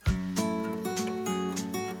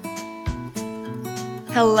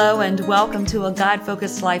Hello and welcome to a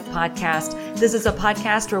God-Focused Life podcast. This is a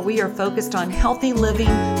podcast where we are focused on healthy living,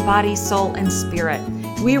 body, soul, and spirit.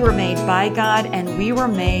 We were made by God and we were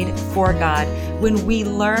made for God. When we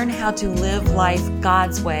learn how to live life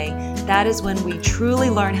God's way, that is when we truly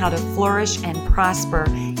learn how to flourish and prosper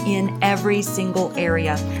in every single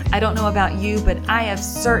area. I don't know about you, but I have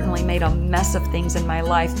certainly made a mess of things in my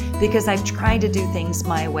life because I've tried to do things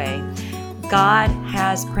my way. God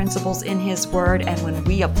has principles in His Word, and when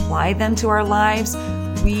we apply them to our lives,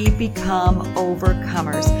 we become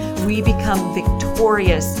overcomers. We become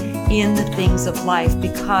victorious in the things of life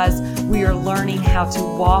because we are learning how to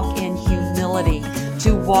walk in humility,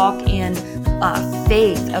 to walk in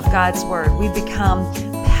faith of God's Word. We become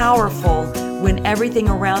powerful when everything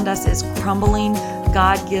around us is crumbling.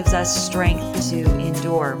 God gives us strength to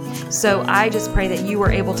endure. So I just pray that you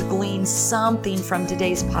are able to glean something from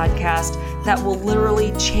today's podcast that will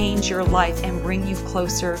literally change your life and bring you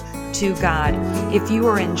closer to God. If you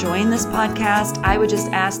are enjoying this podcast, I would just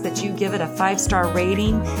ask that you give it a 5-star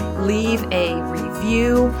rating, leave a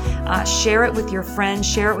review, share it with your friends,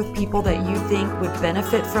 share it with people that you think would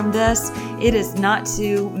benefit from this. It is not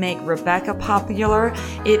to make Rebecca popular.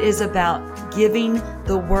 It is about giving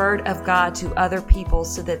the Word of God to other people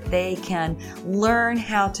so that they can learn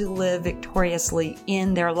how to live victoriously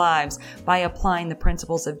in their lives by applying the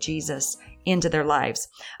principles of Jesus into their lives.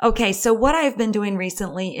 Okay, so what I've been doing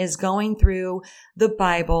recently is going through the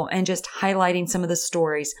Bible and just highlighting some of the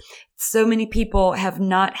stories. So many people have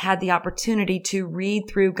not had the opportunity to read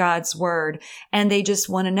through God's Word, and they just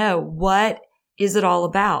want to know, what is it all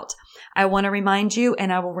about? I want to remind you,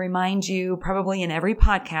 and I will remind you probably in every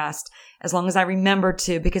podcast, as long as I remember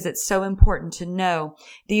to, because it's so important to know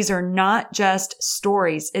these are not just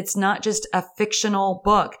stories. It's not just a fictional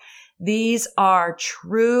book. These are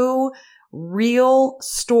true, real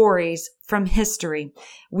stories from history.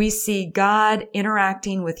 We see God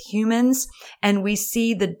interacting with humans, and we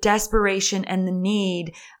see the desperation and the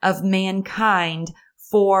need of mankind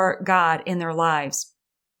for God in their lives.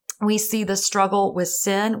 We see the struggle with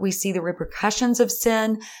sin. We see the repercussions of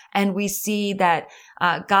sin, and we see that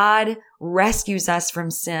God rescues us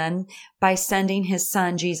from sin by sending His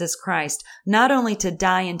Son, Jesus Christ, not only to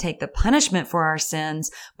die and take the punishment for our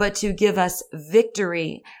sins, but to give us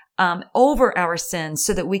victory over our sins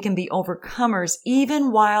so that we can be overcomers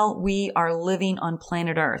even while we are living on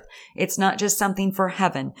planet Earth. It's not just something for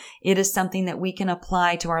heaven. It is something that we can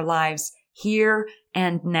apply to our lives here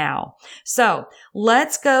and now. So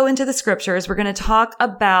let's go into the scriptures. We're going to talk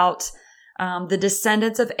about the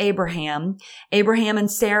descendants of Abraham. Abraham and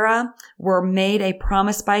Sarah were made a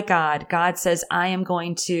promise by God. God says, I am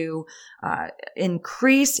going to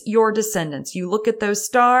increase your descendants. You look at those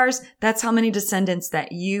stars, that's how many descendants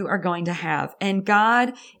that you are going to have. And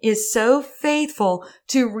God is so faithful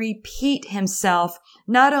to repeat Himself,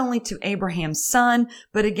 not only to Abraham's son,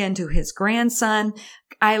 but again to his grandson.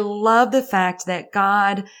 I love the fact that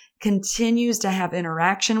God continues to have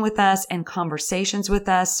interaction with us and conversations with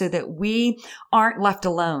us so that we aren't left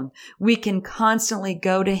alone. We can constantly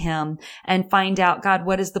go to Him and find out, God,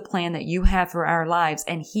 what is the plan that you have for our lives?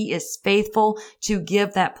 And He is faithful to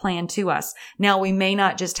give that plan to us. Now, we may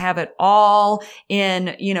not just have it all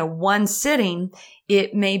in, one sitting.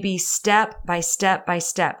 It may be step by step by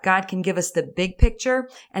step. God can give us the big picture,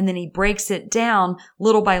 and then He breaks it down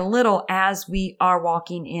little by little as we are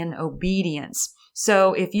walking in obedience.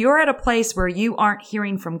 So if you're at a place where you aren't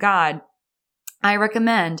hearing from God, I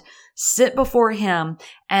recommend sit before Him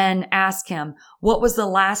and ask Him, what was the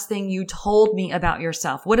last thing you told me about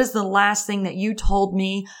yourself? What is the last thing that you told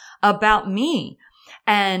me about me?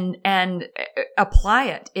 And apply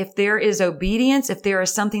it. If there is obedience, if there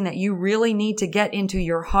is something that you really need to get into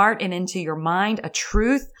your heart and into your mind, a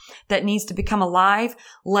truth that needs to become alive,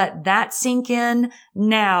 let that sink in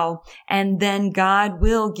now, and then God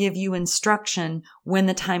will give you instruction when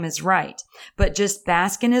the time is right. But just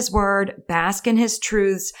bask in His Word, bask in His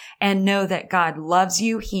truths, and know that God loves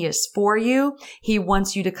you. He is for you. He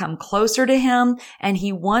wants you to come closer to Him, and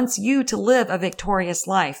He wants you to live a victorious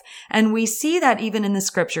life. And we see that even in the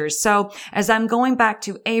scriptures. So as I'm going back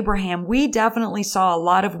to Abraham, we definitely saw a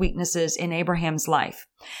lot of weaknesses in Abraham's life.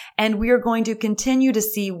 And we are going to continue to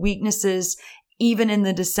see weaknesses even in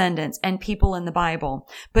the descendants and people in the Bible.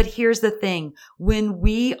 But here's the thing. When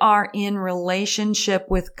we are in relationship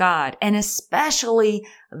with God, and especially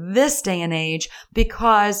this day and age,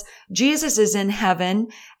 because Jesus is in heaven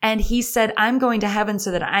and He said, I'm going to heaven so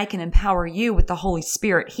that I can empower you with the Holy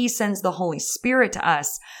Spirit. He sends the Holy Spirit to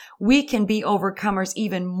us. we can be overcomers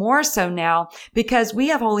even more so now because we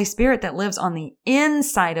have Holy Spirit that lives on the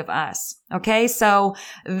inside of us. Okay. So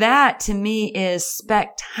that to me is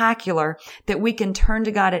spectacular that we can turn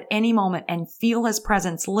to God at any moment and feel his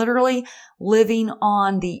presence literally living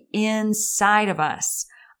on the inside of us.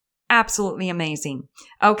 Absolutely amazing.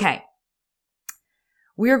 Okay.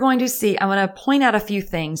 We're going to see, I want to point out a few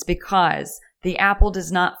things because the apple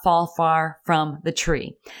does not fall far from the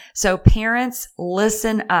tree. So parents,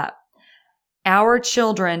 listen up. Our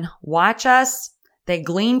children watch us. They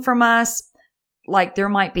glean from us. Like there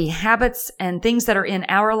might be habits and things that are in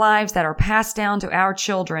our lives that are passed down to our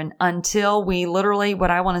children until we literally, what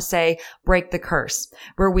I want to say, break the curse,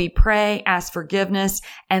 where we pray, ask forgiveness,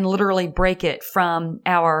 and literally break it from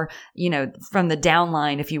our, from the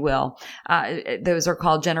downline, if you will. Those are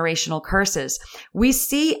called generational curses. We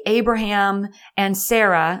see Abraham and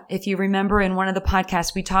Sarah. If you remember in one of the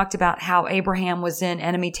podcasts, we talked about how Abraham was in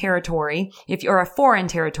enemy territory, or a foreign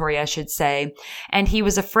territory, I should say, and he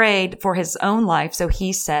was afraid for his own life. So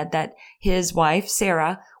he said that his wife,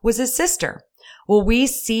 Sarah, was his sister. Well, we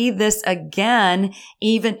see this again,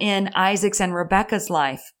 even in Isaac's and Rebekah's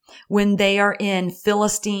life when they are in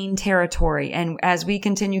Philistine territory. And as we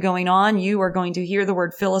continue going on, you are going to hear the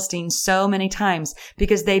word Philistine so many times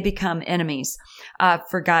because they become enemies,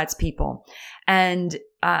 for God's people. And,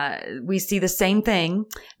 we see the same thing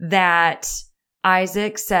that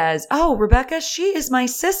Isaac says, "Oh, Rebekah, she is my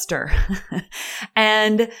sister."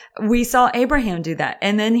 And we saw Abraham do that.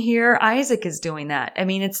 And then here Isaac is doing that. I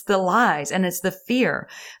mean, it's the lies and it's the fear.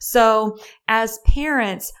 So as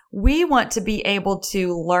parents, we want to be able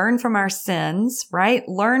to learn from our sins, right?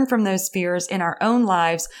 Learn from those fears in our own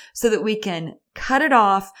lives so that we can cut it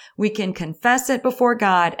off. We can confess it before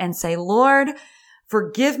God and say, "Lord,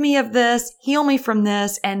 forgive me of this, heal me from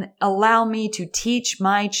this, and allow me to teach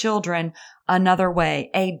my children another way,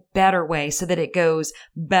 a better way, so that it goes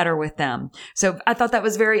better with them." So I thought that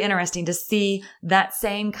was very interesting to see that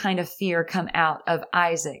same kind of fear come out of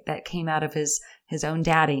Isaac that came out of his own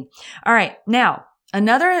daddy. All right. Now,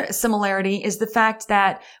 another similarity is the fact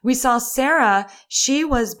that we saw Sarah, she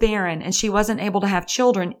was barren and she wasn't able to have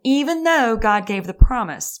children, even though God gave the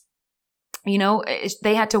promise.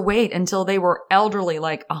 They had to wait until they were elderly,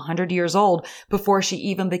 like 100 years old, before she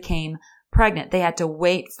even became pregnant. They had to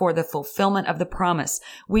wait for the fulfillment of the promise.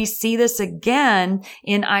 We see this again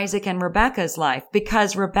in Isaac and Rebekah's life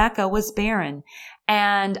because Rebekah was barren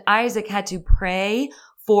and Isaac had to pray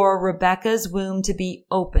for Rebekah's womb to be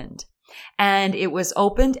opened. And it was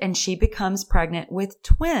opened and she becomes pregnant with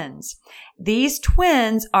twins. These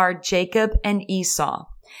twins are Jacob and Esau.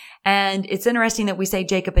 And it's interesting that we say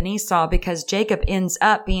Jacob and Esau because Jacob ends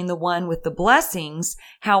up being the one with the blessings.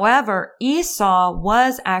 However, Esau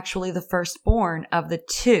was actually the firstborn of the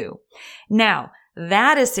two. Now,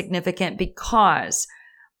 that is significant because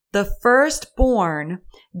the firstborn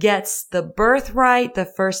gets the birthright, the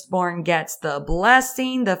firstborn gets the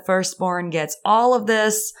blessing, the firstborn gets all of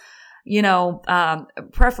this,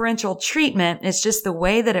 preferential treatment. It's just the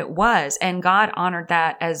way that it was. And God honored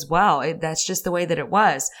that as well. That's just the way that it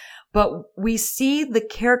was. But we see the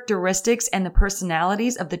characteristics and the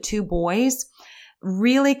personalities of the two boys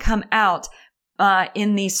really come out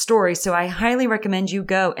in these stories. So I highly recommend you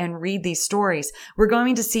go and read these stories. We're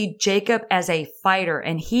going to see Jacob as a fighter,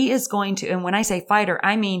 and he is going to, and when I say fighter,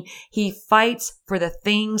 I mean he fights for the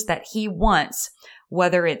things that he wants,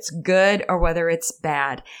 whether it's good or whether it's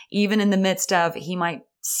bad. Even in the midst of, he might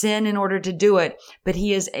sin in order to do it, but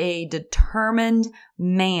he is a determined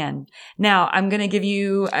man. Now, I'm going to give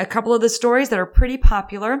you a couple of the stories that are pretty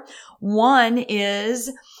popular. One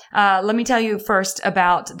is, let me tell you first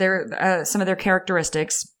about their some of their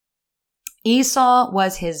characteristics. Esau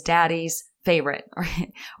was his daddy's favorite,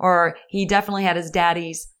 or he definitely had his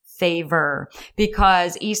daddy's favor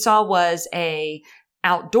because Esau was a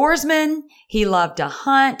outdoorsman. He loved to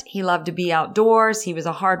hunt. He loved to be outdoors. He was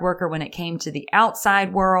a hard worker when it came to the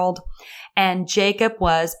outside world. And Jacob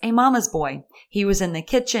was a mama's boy. He was in the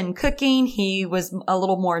kitchen cooking. He was a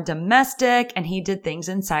little more domestic and he did things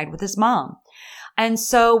inside with his mom. And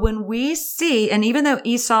so when we see, and even though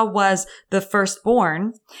Esau was the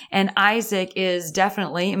firstborn and Isaac is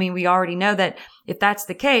definitely, we already know that if that's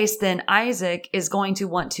the case, then Isaac is going to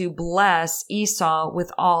want to bless Esau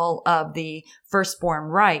with all of the firstborn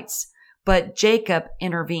rights, but Jacob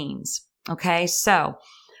intervenes. Okay. So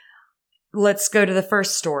let's go to the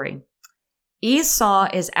first story. Esau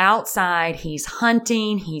is outside. He's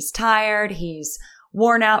hunting. He's tired. He's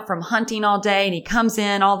worn out from hunting all day and he comes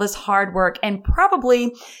in, all this hard work, and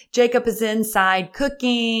probably Jacob is inside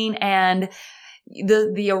cooking and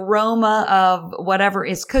the aroma of whatever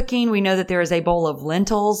is cooking. We know that there is a bowl of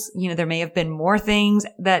lentils. There may have been more things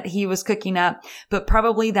that he was cooking up, but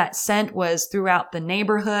probably that scent was throughout the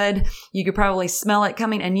neighborhood. You could probably smell it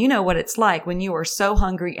coming. And you know what it's like when you are so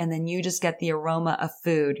hungry and then you just get the aroma of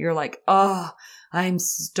food. You're like, oh, I'm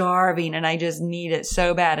starving and I just need it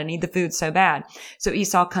so bad. I need the food so bad. So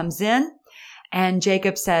Esau comes in and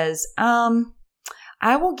Jacob says,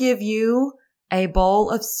 I will give you a bowl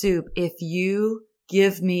of soup if you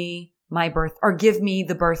give me give me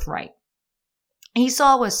the birthright.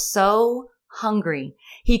 Esau was so hungry.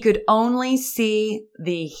 He could only see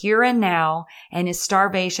the here and now and his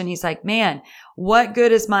starvation. He's like, man,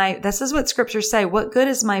 this is what scriptures say. What good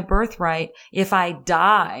is my birthright if I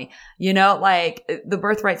die? The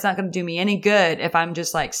birthright's not going to do me any good if I'm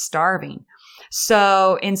just like starving.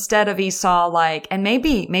 So instead of Esau, and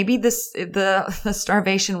maybe the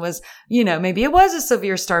starvation was, maybe it was a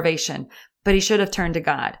severe starvation, but he should have turned to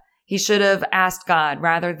God. He should have asked God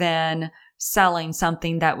rather than selling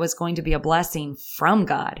something that was going to be a blessing from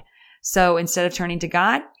God. So instead of turning to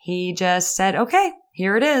God, he just said, okay,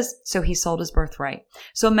 here it is. So he sold his birthright.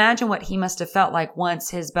 So imagine what he must have felt like once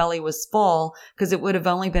his belly was full, because it would have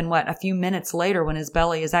only been a few minutes later when his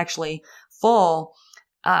belly is actually full.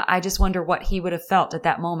 I just wonder what he would have felt at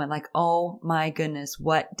that moment. Like, oh my goodness,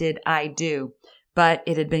 what did I do? But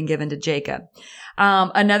it had been given to Jacob.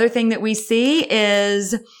 Another thing that we see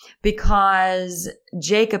is because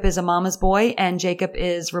Jacob is a mama's boy and Jacob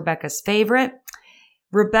is Rebekah's favorite,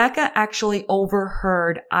 Rebekah actually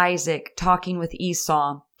overheard Isaac talking with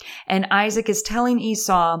Esau. And Isaac is telling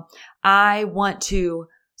Esau, I want to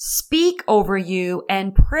speak over you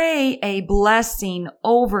and pray a blessing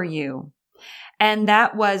over you. And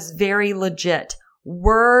that was very legit.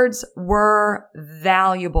 Words were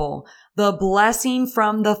valuable. The blessing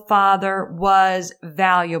from the father was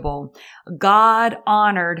valuable. God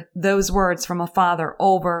honored those words from a father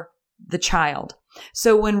over the child.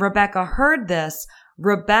 So when Rebekah heard this,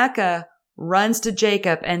 Rebekah runs to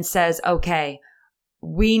Jacob and says, okay,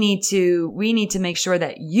 we need to make sure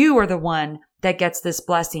that you are the one that gets this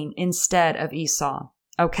blessing instead of Esau.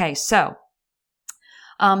 Okay, so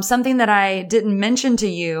something that I didn't mention to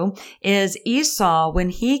you is Esau, when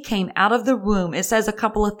he came out of the womb, it says a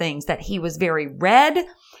couple of things, that he was very red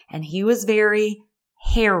and he was very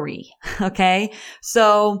hairy. Okay.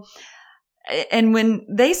 So, and when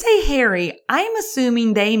they say hairy, I'm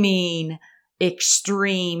assuming they mean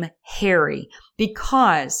extreme hairy,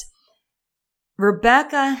 because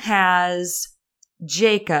Rebekah has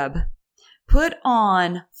Jacob put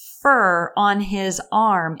on fur on his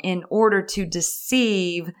arm in order to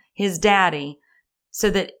deceive his daddy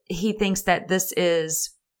so that he thinks that this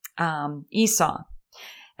is Esau.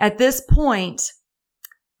 At this point,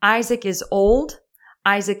 Isaac is old,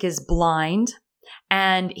 Isaac is blind,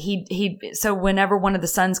 and so whenever one of the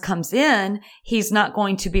sons comes in, he's not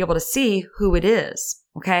going to be able to see who it is.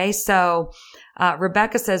 Okay, so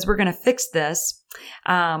Rebekah says, we're going to fix this.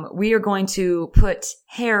 We are going to put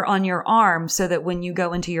hair on your arm so that when you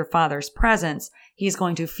go into your father's presence, he's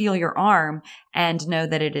going to feel your arm and know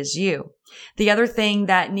that it is you. The other thing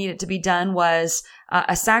that needed to be done was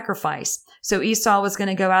a sacrifice. So Esau was going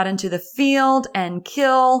to go out into the field and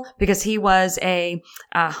kill, because he was a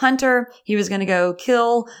hunter. He was going to go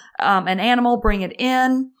kill an animal, bring it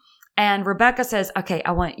in. And Rebekah says, okay,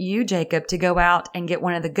 I want you, Jacob, to go out and get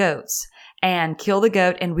one of the goats and kill the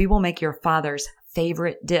goat, and we will make your father's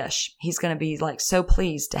favorite dish. He's going to be so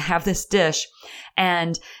pleased to have this dish.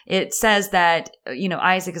 And it says that,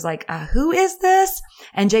 Isaac is like, who is this?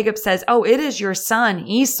 And Jacob says, oh, it is your son,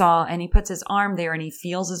 Esau. And he puts his arm there and he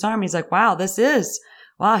feels his arm. He's like, wow,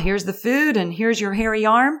 here's the food and here's your hairy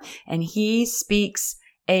arm. And he speaks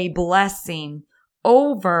a blessing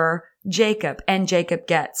over Jacob, and Jacob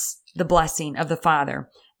gets the blessing of the father.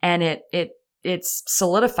 And it's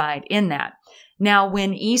solidified in that. Now,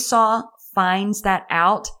 when Esau finds that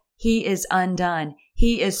out, he is undone.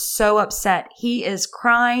 He is so upset. He is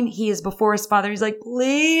crying. He is before his father. He's like,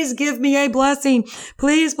 please give me a blessing.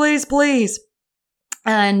 Please, please, please.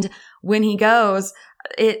 And when he goes,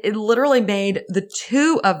 it literally made the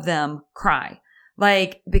two of them cry.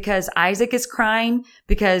 Because Isaac is crying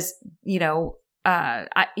because,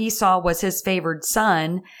 Esau was his favored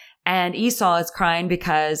son. And Esau is crying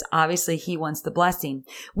because obviously he wants the blessing.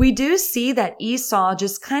 We do see that Esau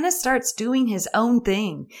just kind of starts doing his own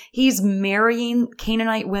thing. He's marrying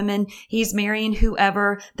Canaanite women. He's marrying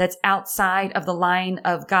whoever that's outside of the line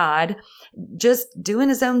of God, just doing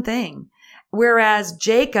his own thing. Whereas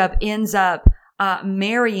Jacob ends up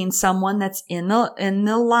marrying someone that's in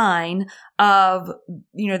the line of,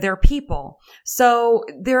 their people. So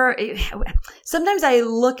sometimes I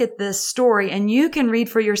look at this story, and you can read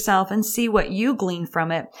for yourself and see what you glean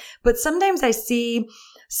from it. But sometimes I see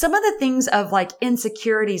some of the things of like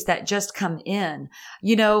insecurities that just come in,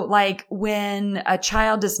 like when a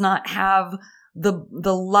child does not have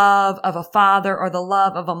the love of a father or the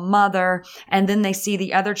love of a mother, and then they see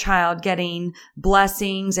the other child getting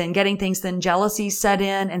blessings and getting things, then jealousy set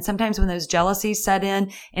in. And sometimes when those jealousies set in,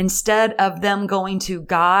 instead of them going to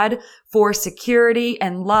God for security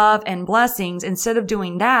and love and blessings, instead of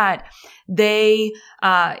doing that, they,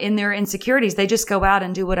 in their insecurities, they just go out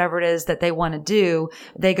and do whatever it is that they want to do.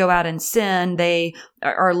 They go out and sin. They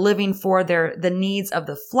are living for the needs of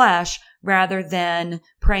the flesh rather than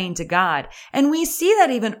praying to God. And we see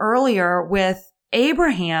that even earlier with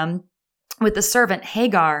Abraham, with the servant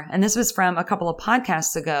Hagar. And this was from a couple of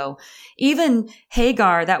podcasts ago. Even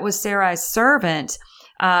Hagar, that was Sarai's servant,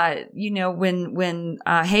 when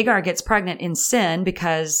Hagar gets pregnant in sin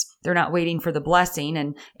because they're not waiting for the blessing,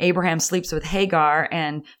 and Abraham sleeps with Hagar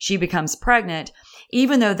and she becomes pregnant,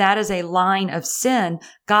 even though that is a line of sin,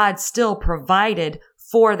 God still provided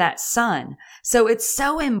for that son. So it's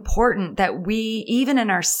so important that we, even in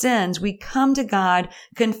our sins, we come to God,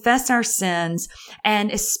 confess our sins,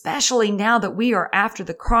 and especially now that we are after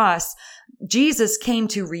the cross, Jesus came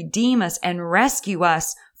to redeem us and rescue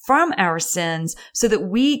us from our sins so that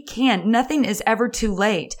nothing is ever too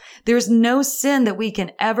late. There's no sin that we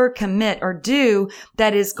can ever commit or do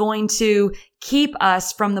that is going to keep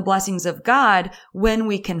us from the blessings of God when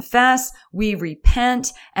we confess, we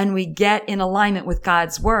repent, and we get in alignment with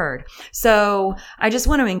God's word. So I just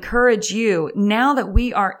want to encourage you, now that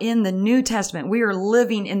we are in the New Testament, we are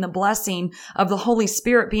living in the blessing of the Holy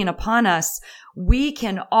Spirit being upon us, we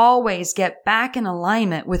can always get back in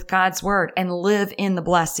alignment with God's word and live in the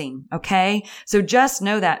blessing. Okay. So just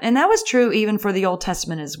know that. And that was true even for the Old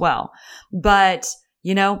Testament as well. But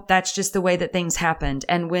that's just the way that things happened.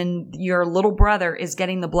 And when your little brother is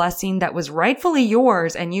getting the blessing that was rightfully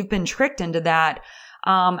yours and you've been tricked into that,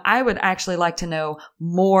 I would actually like to know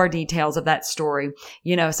more details of that story.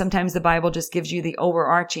 Sometimes the Bible just gives you the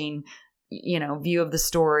overarching view of the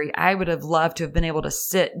story. I would have loved to have been able to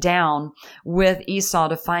sit down with Esau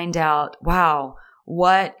to find out, wow,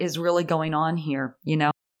 what is really going on here,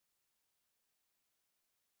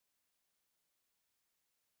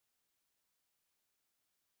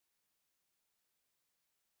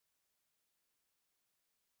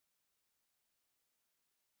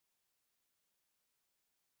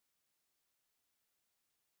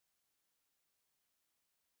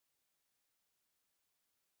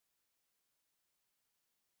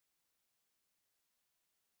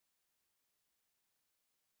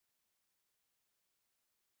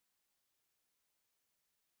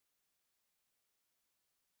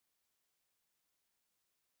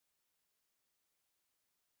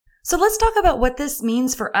 So let's talk about what this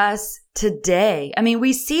means for us today. I mean,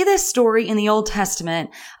 we see this story in the Old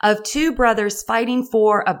Testament of two brothers fighting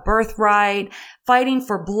for a birthright, fighting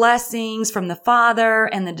for blessings from the father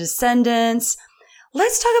and the descendants.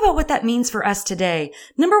 Let's talk about what that means for us today.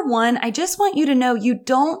 Number one, I just want you to know you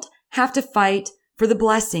don't have to fight for the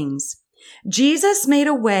blessings. Jesus made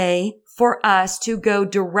a way for us to go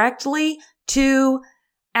directly to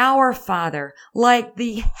our Father, like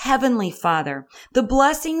the Heavenly Father. The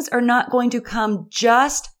blessings are not going to come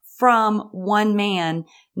just from one man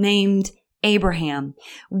named Abraham.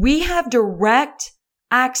 We have direct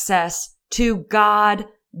access to God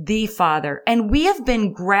the Father, and we have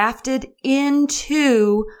been grafted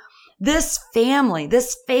into this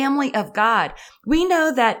family of God. We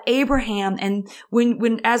know that Abraham, and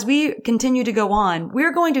as we continue to go on,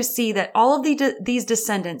 we're going to see that all of these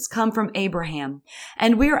descendants come from Abraham.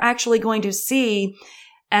 And we're actually going to see,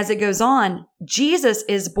 as it goes on, Jesus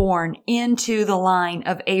is born into the line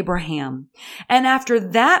of Abraham. And after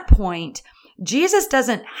that point, Jesus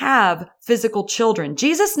doesn't have physical children.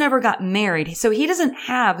 Jesus never got married, so he doesn't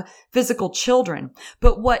have physical children.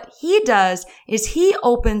 But what he does is he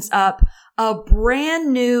opens up a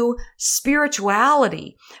brand new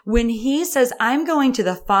spirituality when he says, I'm going to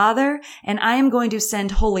the Father and I am going to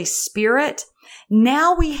send Holy Spirit.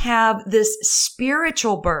 Now we have this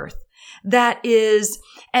spiritual birth that is,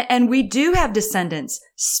 and we do have descendants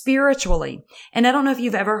spiritually. And I don't know if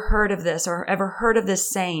you've ever heard of this or ever heard of this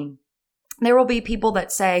saying. There will be people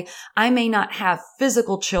that say, I may not have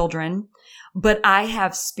physical children, but I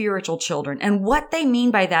have spiritual children. And what they mean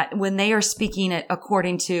by that when they are speaking it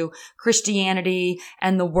according to Christianity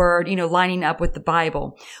and the word, lining up with the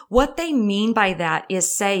Bible, what they mean by that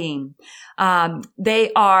is saying,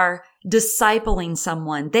 they are discipling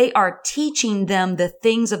someone. They are teaching them the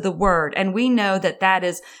things of the word. And we know that that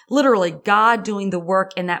is literally God doing the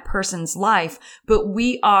work in that person's life, but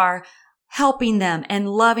we are helping them and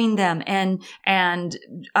loving them and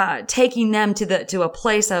taking them to a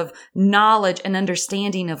place of knowledge and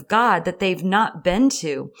understanding of God that they've not been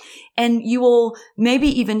to. And you will maybe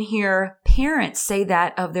even hear parents say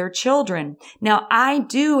that of their children. Now, I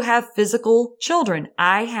do have physical children.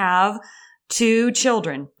 I have 2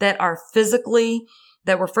 children that were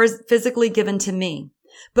physically given to me.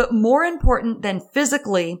 But more important than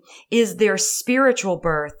physically is their spiritual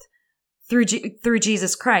birth through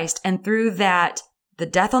Jesus Christ, and through that, the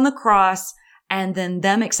death on the cross, and then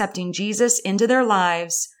them accepting Jesus into their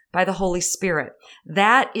lives by the Holy Spirit.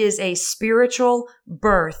 That is a spiritual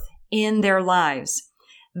birth in their lives.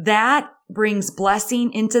 That brings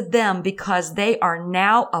blessing into them because they are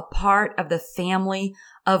now a part of the family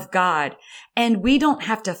of God. And we don't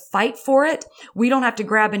have to fight for it. We don't have to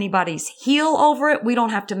grab anybody's heel over it. We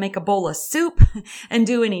don't have to make a bowl of soup and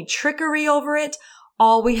do any trickery over it.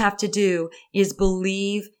 All we have to do is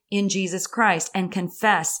believe in Jesus Christ and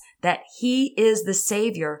confess that He is the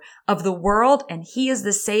Savior of the world and He is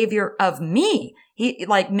the Savior of me.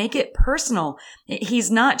 Make it personal. He's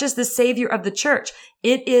not just the Savior of the church.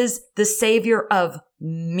 It is the Savior of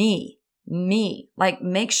me.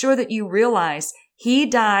 Make sure that you realize He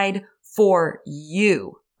died for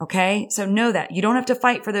you. Okay. So know that you don't have to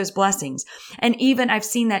fight for those blessings. And even I've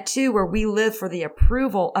seen that too, where we live for the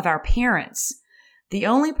approval of our parents. The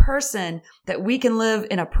only person that we can live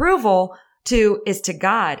in approval to is to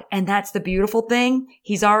God. And that's the beautiful thing.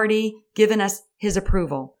 He's already given us His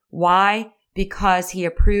approval. Why? Because He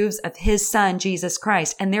approves of His Son, Jesus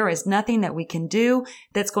Christ. And there is nothing that we can do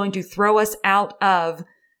that's going to throw us out of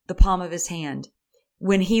the palm of His hand.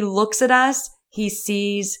 When He looks at us, He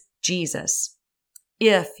sees Jesus.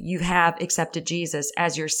 If you have accepted Jesus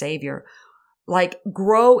as your Savior,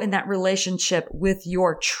 grow in that relationship with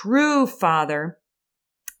your true Father,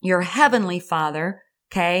 your heavenly Father,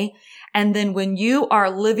 okay? And then when you are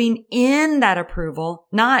living in that approval,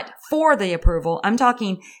 not for the approval, I'm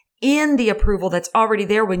talking in the approval that's already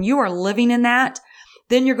there, when you are living in that,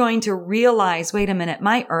 then you're going to realize, wait a minute,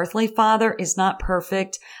 my earthly father is not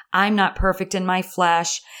perfect. I'm not perfect in my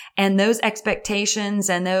flesh. And those expectations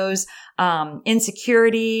and those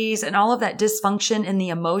insecurities and all of that dysfunction in the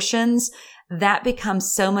emotions, that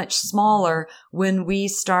becomes so much smaller when we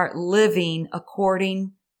start living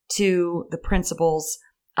according to the principles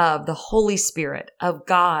of the Holy Spirit, of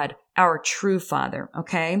God, our true Father.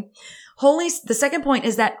 Okay. The second point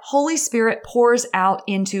is that Holy Spirit pours out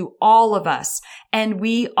into all of us, and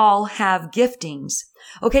we all have giftings.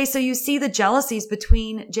 Okay. So you see the jealousies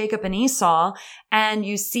between Jacob and Esau, and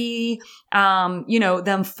you see,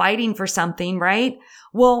 them fighting for something, right?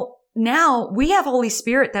 Well, now we have Holy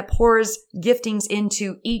Spirit that pours giftings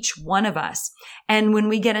into each one of us. And when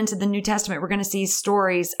we get into the New Testament, we're going to see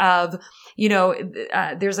stories of,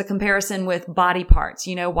 there's a comparison with body parts.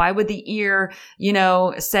 Why would the ear,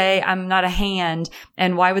 say I'm not a hand?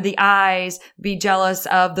 And why would the eyes be jealous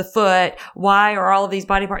of the foot? Why are all of these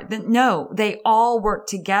body parts? No, they all work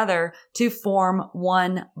together to form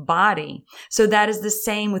one body. So that is the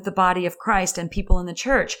same with the body of Christ and people in the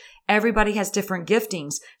church. Everybody has different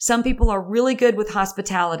giftings. Some people are really good with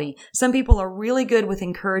hospitality. Some people are really good with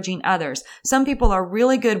encouraging others. Some people are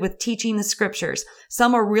really good with teaching the scriptures.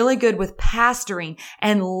 Some are really good with pastoring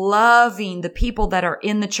and loving the people that are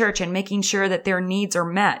in the church and making sure that their needs are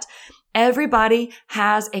met. Everybody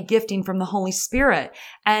has a gifting from the Holy Spirit.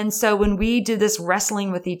 And so when we do this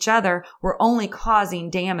wrestling with each other, we're only causing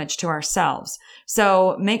damage to ourselves.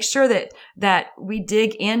 So make sure that we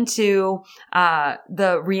dig into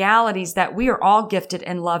the realities that we are all gifted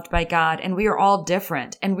and loved by God, and we are all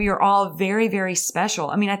different, and we are all very, very special.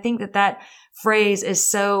 I mean, I think that phrase is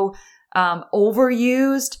so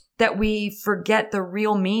overused that we forget the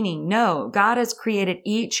real meaning. No, God has created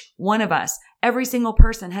each one of us. Every single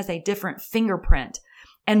person has a different fingerprint.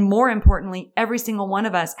 And more importantly, every single one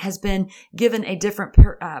of us has been given a different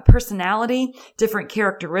personality, different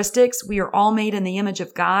characteristics. We are all made in the image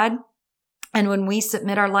of God. And when we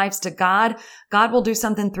submit our lives to God, God will do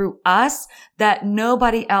something through us that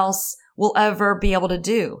nobody else will ever be able to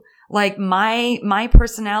do. Like my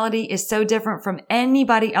personality is so different from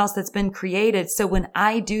anybody else that's been created. So when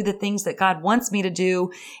I do the things that God wants me to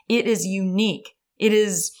do, it is unique.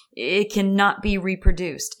 It cannot be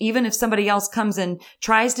reproduced. Even if somebody else comes and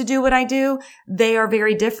tries to do what I do, they are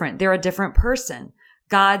very different. They're a different person.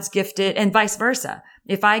 God's gifted, and vice versa.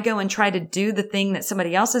 If I go and try to do the thing that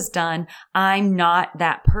somebody else has done, I'm not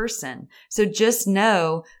that person. So just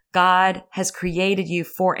know God has created you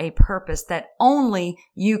for a purpose that only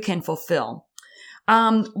you can fulfill.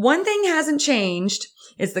 One thing hasn't changed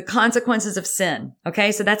is the consequences of sin.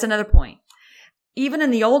 Okay. So that's another point. Even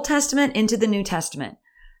in the Old Testament into the New Testament,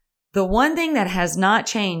 the one thing that has not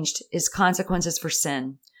changed is consequences for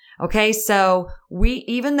sin. Okay. So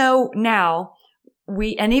even though now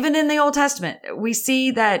and even in the Old Testament, we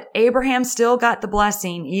see that Abraham still got the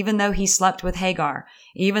blessing, even though he slept with Hagar,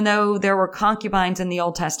 even though there were concubines in the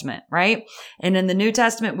Old Testament, right? And in the New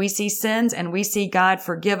Testament, we see sins and we see God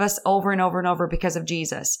forgive us over and over and over because of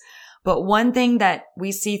Jesus. But one thing that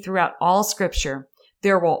we see throughout all Scripture,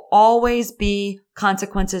 there will always be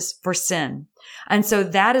consequences for sin. And so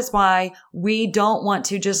that is why we don't want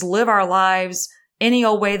to just live our lives any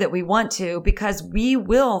old way that we want to, because we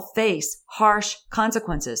will face harsh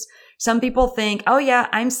consequences. Some people think, oh yeah,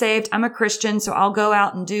 I'm saved, I'm a Christian, so I'll go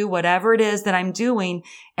out and do whatever it is that I'm doing,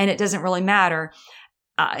 and it doesn't really matter.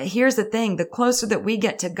 Here's the thing, the closer that we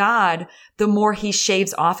get to God, the more He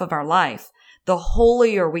shaves off of our life. The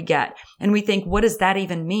holier we get. And we think, what does that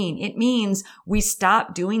even mean? It means we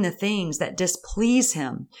stop doing the things that displease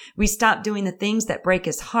Him. We stop doing the things that break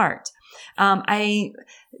His heart. I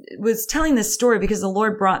was telling this story because the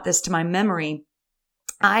Lord brought this to my memory.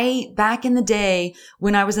 Back in the day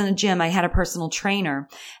when I was in the gym, I had a personal trainer,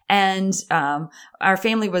 and our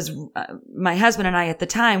family was, my husband and I at the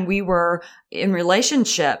time, we were in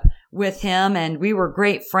relationship with him and we were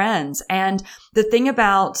great friends. And the thing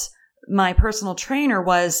about my personal trainer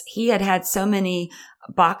was he had had so many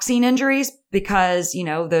boxing injuries because,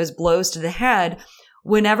 those blows to the head.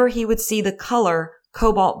 Whenever he would see the color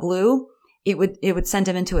cobalt blue, it would send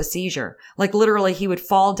him into a seizure. Like literally he would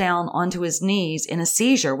fall down onto his knees in a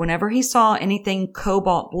seizure whenever he saw anything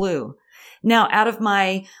cobalt blue. Now, out of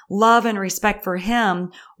my love and respect for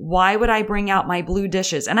him, why would I bring out my blue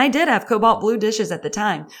dishes? And I did have cobalt blue dishes at the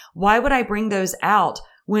time. Why would I bring those out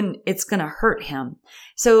when it's going to hurt him?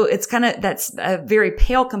 So that's a very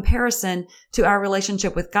pale comparison to our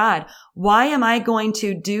relationship with God. Why am I going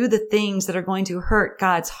to do the things that are going to hurt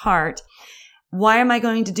God's heart? Why am I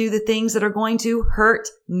going to do the things that are going to hurt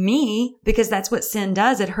me? Because that's what sin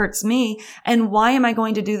does. It hurts me. And why am I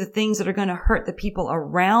going to do the things that are going to hurt the people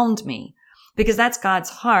around me? Because that's God's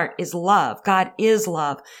heart, is love. God is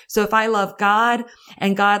love. So if I love God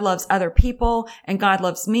and God loves other people and God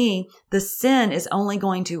loves me, the sin is only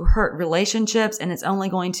going to hurt relationships and it's only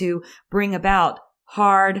going to bring about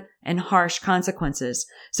hard and harsh consequences.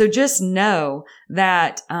 So just know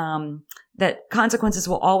that, that consequences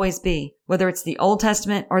will always be, whether it's the Old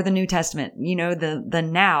Testament or the New Testament, the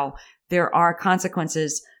now, there are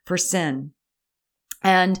consequences for sin.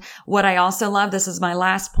 And what I also love, this is my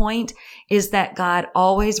last point, is that God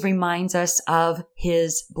always reminds us of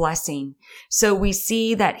His blessing. So we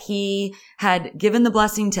see that He had given the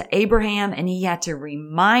blessing to Abraham and He had to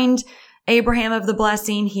remind Abraham of the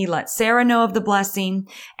blessing. He let Sarah know of the blessing.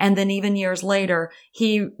 And then even years later,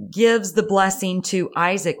 He gives the blessing to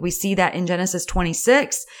Isaac. We see that in Genesis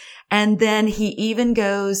 26. And then He even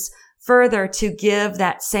goes further to give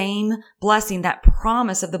that same blessing, that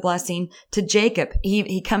promise of the blessing to Jacob.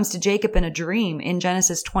 He comes to Jacob in a dream in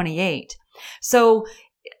Genesis 28. So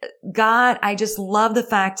God, I just love the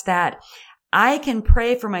fact that I can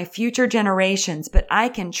pray for my future generations, but I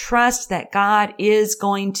can trust that God is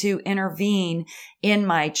going to intervene in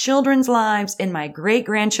my children's lives, in my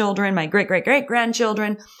great-grandchildren, my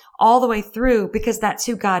great-great-great-grandchildren, all the way through, because that's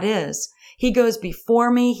who God is. He goes before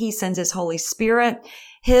me. He sends His Holy Spirit.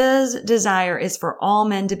 His desire is for all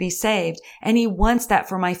men to be saved, and He wants that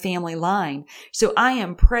for my family line. So I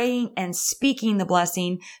am praying and speaking the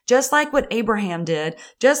blessing, just like what Abraham did,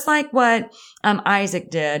 just like what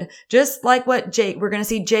Isaac did, just like what we're going to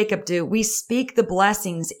see Jacob do. We speak the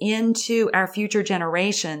blessings into our future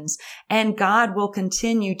generations, and God will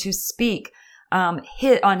continue to speak on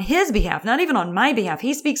His behalf, not even on my behalf.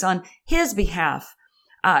 He speaks on His behalf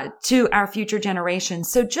to our future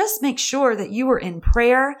generations. So just make sure that you are in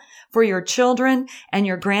prayer for your children and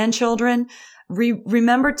your grandchildren.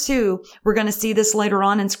 Remember too, we're going to see this later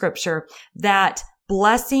on in Scripture, that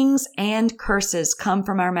blessings and curses come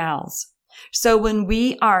from our mouths. So when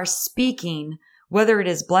we are speaking, whether it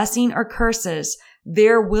is blessing or curses,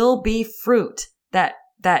 there will be fruit that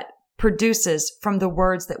produces from the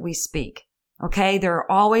words that we speak. Okay? There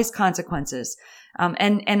are always consequences.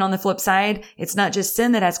 And on the flip side, it's not just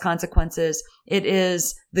sin that has consequences. It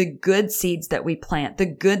is the good seeds that we plant, the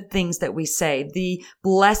good things that we say, the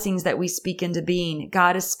blessings that we speak into being.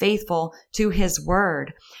 God is faithful to his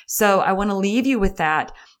word. So I want to leave you with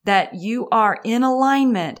that you are in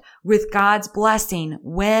alignment with God's blessing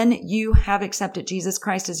when you have accepted Jesus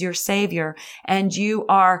Christ as your Savior, and you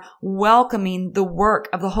are welcoming the work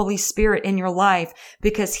of the Holy Spirit in your life,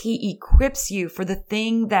 because he equips you for the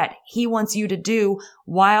thing that he wants you to do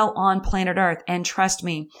while on planet Earth. And trust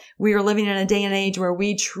me, we are living in a day and age where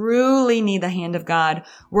we truly need the hand of God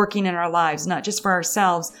working in our lives, not just for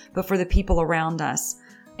ourselves, but for the people around us.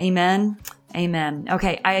 Amen. Amen.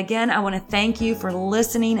 Okay. I want to thank you for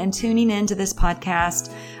listening and tuning into this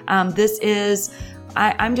podcast. I'm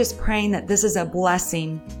just praying that this is a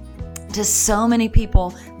blessing to so many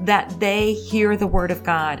people, that they hear the word of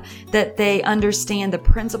God, that they understand the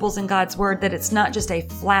principles in God's word, that it's not just a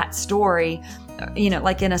flat story,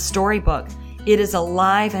 like in a storybook. It is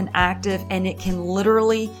alive and active, and it can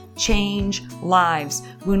literally change lives.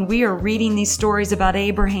 When we are reading these stories about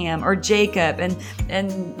Abraham or Jacob and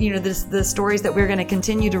the stories that we're going to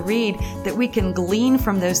continue to read, that we can glean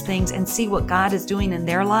from those things and see what God is doing in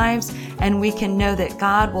their lives, and we can know that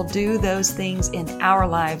God will do those things in our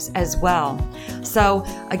lives as well. So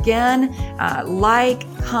again, like,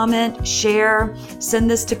 comment, share, send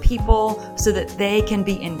this to people so that they can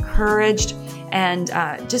be encouraged and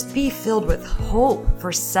just be filled with hope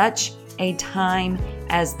for such a time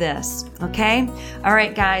as this. Okay? All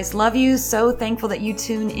right, guys. Love you. So thankful that you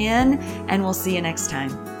tune in, and we'll see you next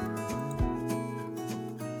time.